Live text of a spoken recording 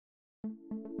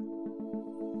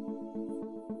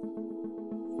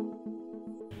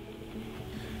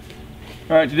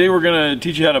All right, today we're going to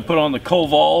teach you how to put on the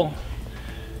Coval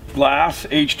glass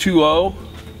H2O.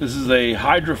 This is a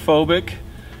hydrophobic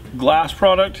glass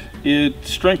product. It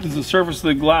strengthens the surface of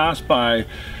the glass by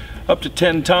up to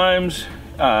 10 times.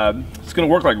 It's going to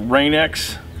work like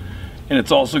Rain-X, and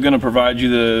it's also going to provide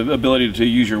you the ability to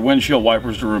use your windshield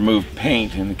wipers to remove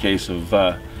paint in the case of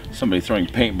somebody throwing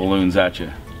paint balloons at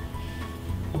you.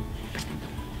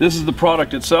 This is the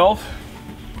product itself.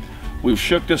 We've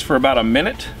shook this for about a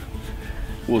minute.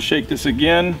 We'll shake this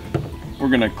again. We're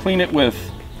going to clean it with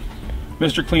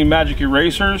Mr. Clean Magic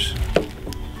erasers.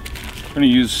 We're going to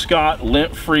use Scott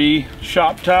lint-free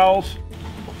shop towels.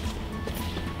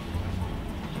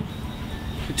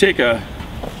 You take a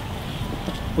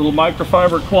little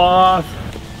microfiber cloth.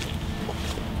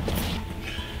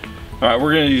 All right,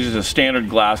 we're going to use a standard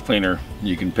glass cleaner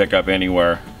you can pick up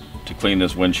anywhere to clean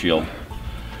this windshield.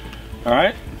 All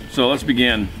right, so let's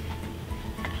begin.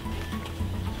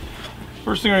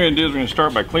 First thing we're going to do is we're going to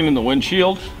start by cleaning the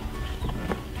windshield.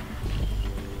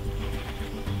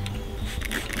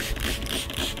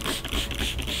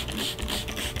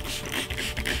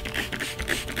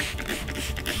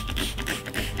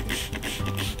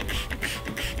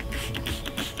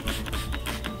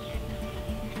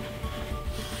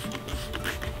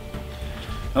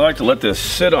 I like to let this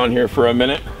sit on here for a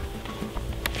minute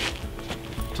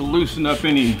to loosen up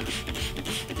any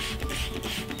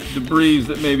debris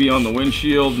that may be on the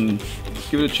windshield and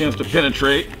give it a chance to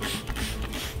penetrate.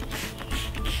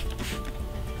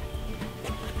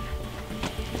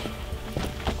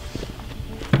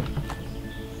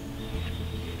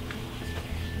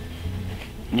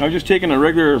 Now I've just taken a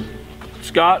regular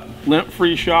Scott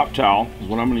lint-free shop towel, is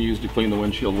what I'm going to use to clean the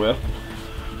windshield with.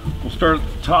 We'll start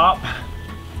at the top.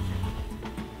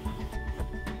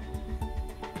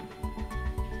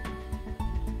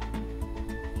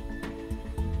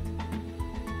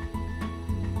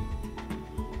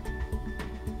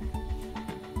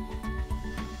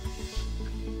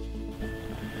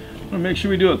 Make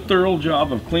sure we do a thorough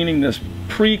job of cleaning this,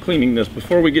 pre-cleaning this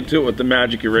before we get to it with the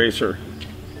magic eraser.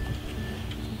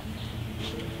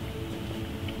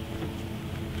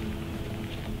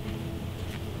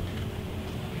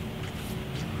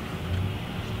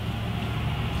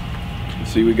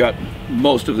 See, we got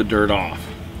most of the dirt off.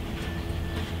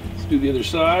 Let's do the other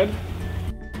side.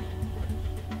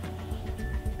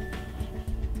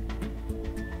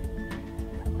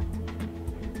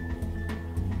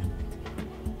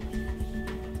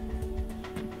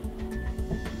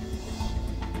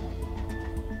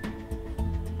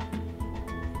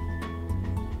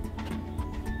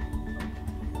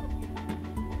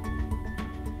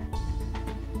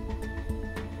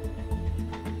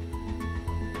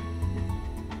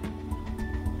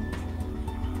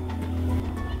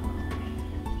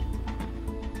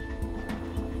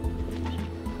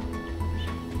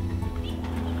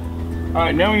 All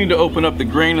right, now we need to open up the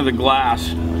grain of the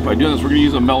glass. By doing this, we're going to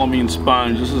use a melamine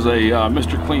sponge. This is a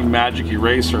Mr. Clean Magic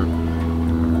eraser.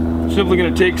 Simply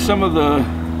going to take some of the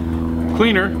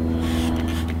cleaner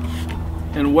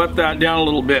and wet that down a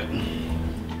little bit.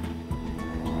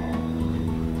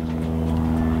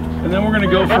 And then we're going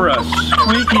to go for a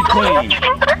squeaky clean.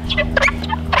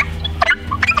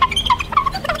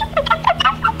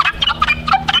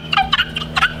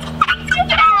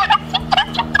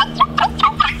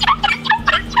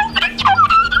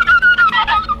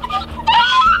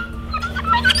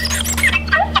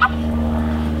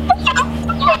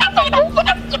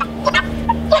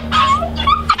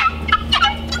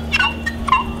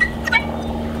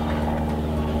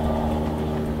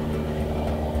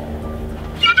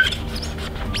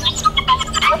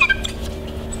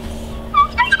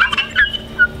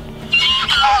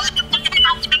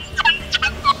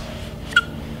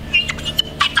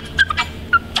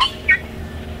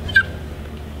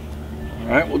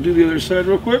 Alright, we'll do the other side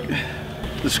real quick.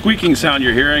 The squeaking sound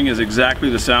you're hearing is exactly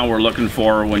the sound we're looking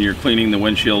for when you're cleaning the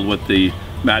windshield with the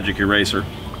magic eraser.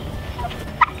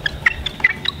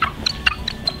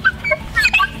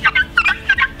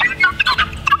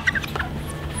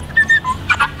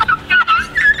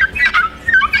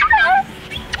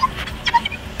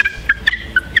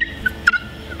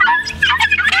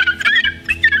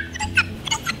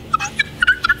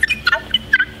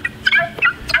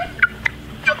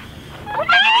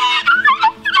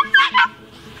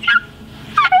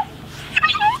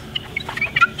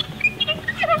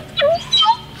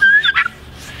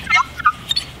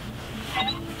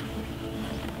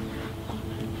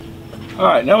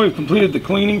 Alright, now we've completed the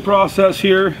cleaning process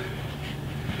here. You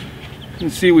can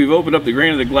see we've opened up the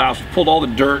grain of the glass, we've pulled all the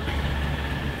dirt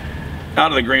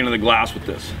out of the grain of the glass with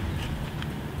this.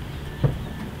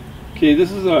 Okay,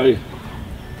 this is a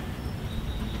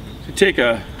take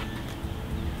a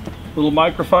little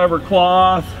microfiber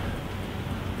cloth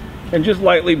and just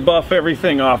lightly buff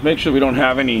everything off. Make sure we don't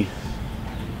have any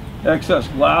excess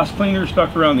glass cleaner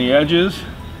stuck around the edges.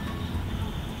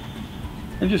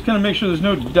 And just kind of make sure there's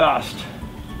no dust,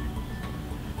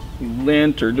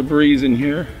 lint or debris in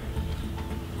here.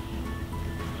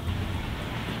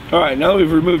 All right, now that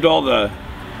we've removed all the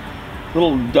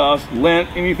little dust, lint,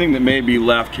 anything that may be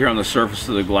left here on the surface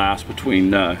of the glass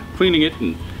between cleaning it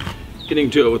and getting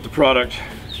to it with the product.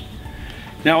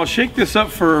 Now I'll shake this up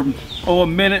for a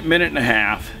minute, minute and a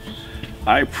half.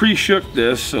 I pre-shook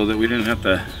this so that we didn't have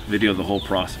to video the whole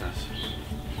process.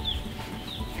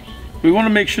 We want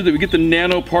to make sure that we get the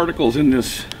nanoparticles in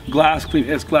this glass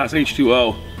glass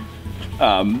H2O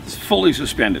fully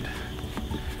suspended.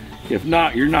 If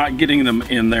not, you're not getting them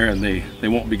in there and they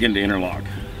won't begin to interlock.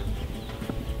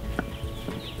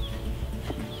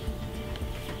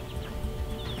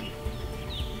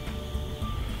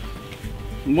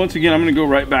 And once again, I'm going to go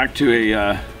right back to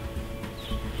a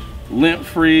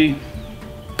lint-free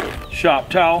shop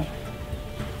towel.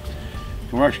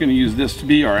 And we're actually going to use this to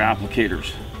be our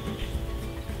applicators.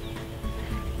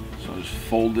 So I'll just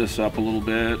fold this up a little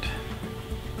bit.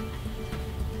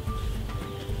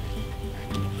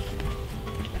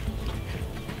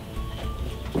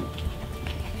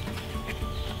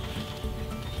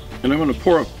 And I'm going to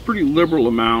pour a pretty liberal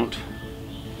amount.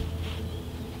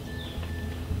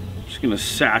 Just going to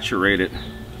saturate it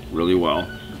really well.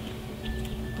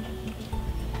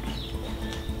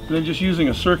 And then just using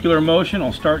a circular motion,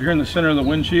 I'll start here in the center of the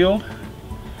windshield.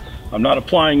 I'm not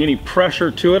applying any pressure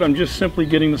to it, I'm just simply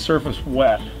getting the surface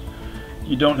wet.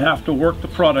 You don't have to work the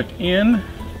product in,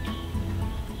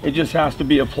 it just has to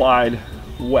be applied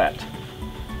wet.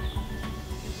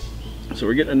 So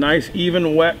we're getting a nice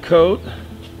even wet coat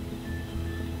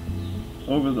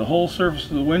over the whole surface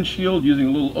of the windshield using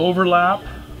a little overlap.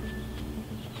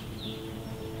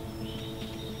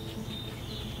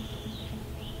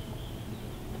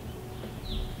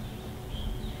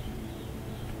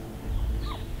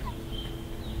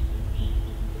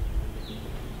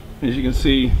 As you can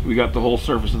see, we got the whole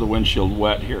surface of the windshield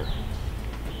wet here.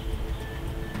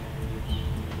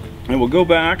 And we'll go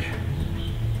back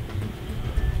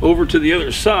over to the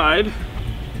other side.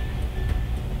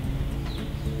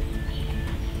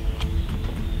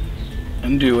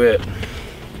 And do it.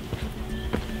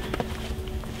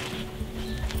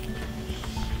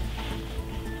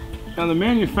 Now the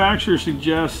manufacturer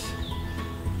suggests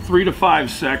 3 to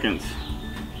 5 seconds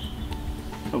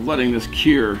of letting this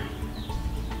cure.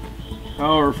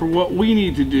 However, for what we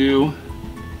need to do,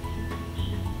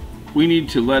 we need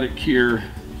to let it cure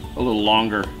a little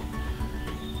longer.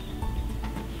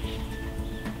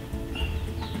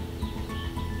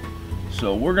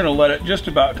 So we're going to let it just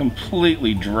about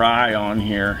completely dry on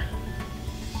here.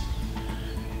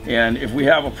 And if we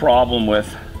have a problem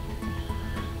with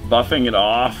buffing it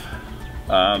off,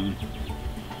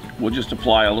 we'll just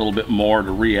apply a little bit more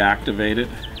to reactivate it.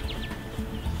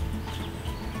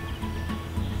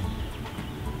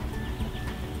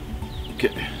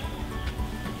 Okay.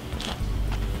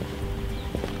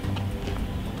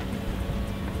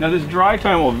 Now this dry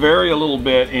time will vary a little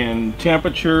bit in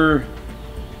temperature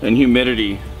and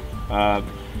humidity.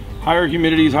 Higher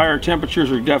humidities, higher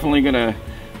temperatures are definitely going to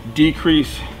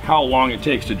decrease how long it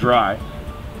takes to dry.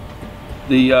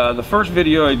 The first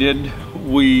video I did,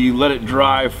 we let it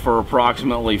dry for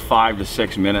approximately 5 to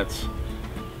 6 minutes.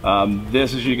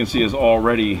 This, as you can see, is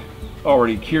already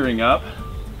curing up.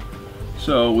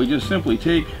 So we just simply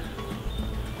take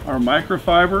our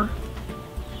microfiber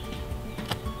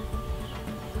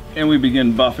and we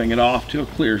begin buffing it off to a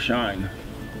clear shine.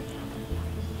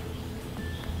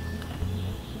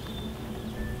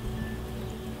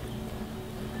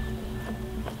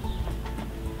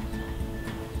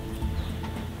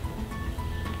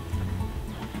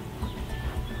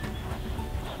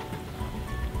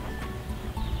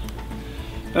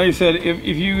 Like I said,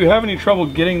 if you have any trouble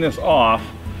getting this off,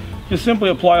 just simply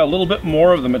apply a little bit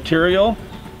more of the material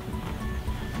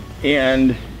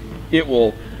and it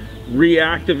will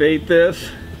reactivate this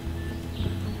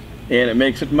and it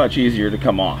makes it much easier to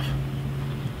come off.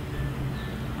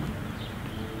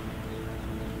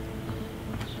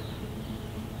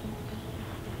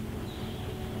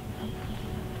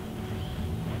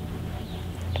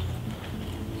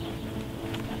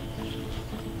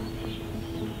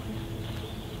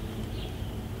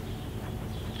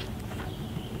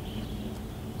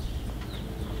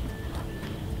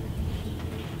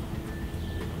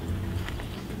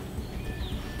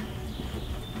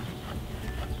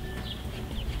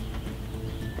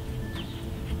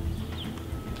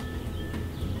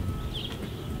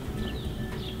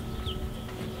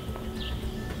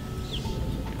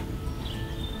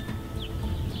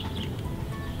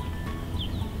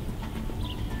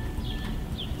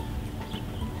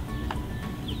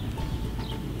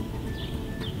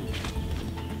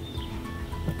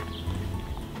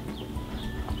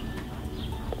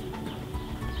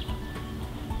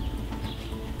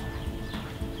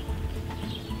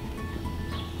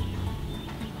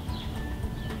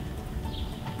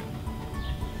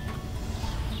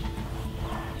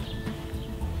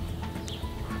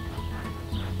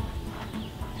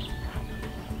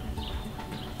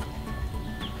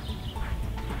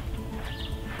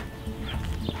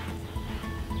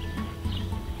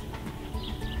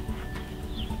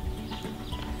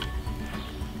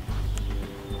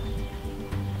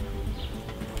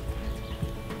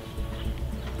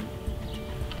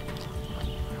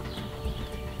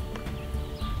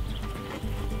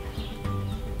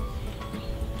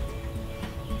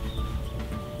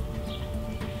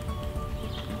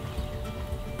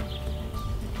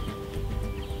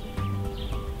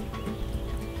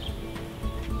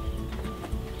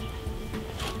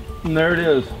 And there it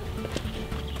is.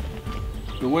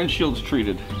 The windshield's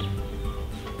treated.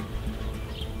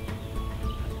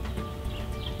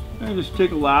 And just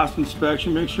take a last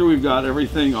inspection, make sure we've got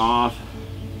everything off.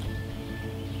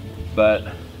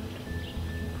 But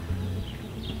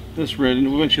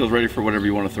the windshield's ready for whatever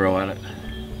you want to throw at it.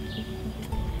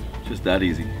 Just that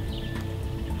easy.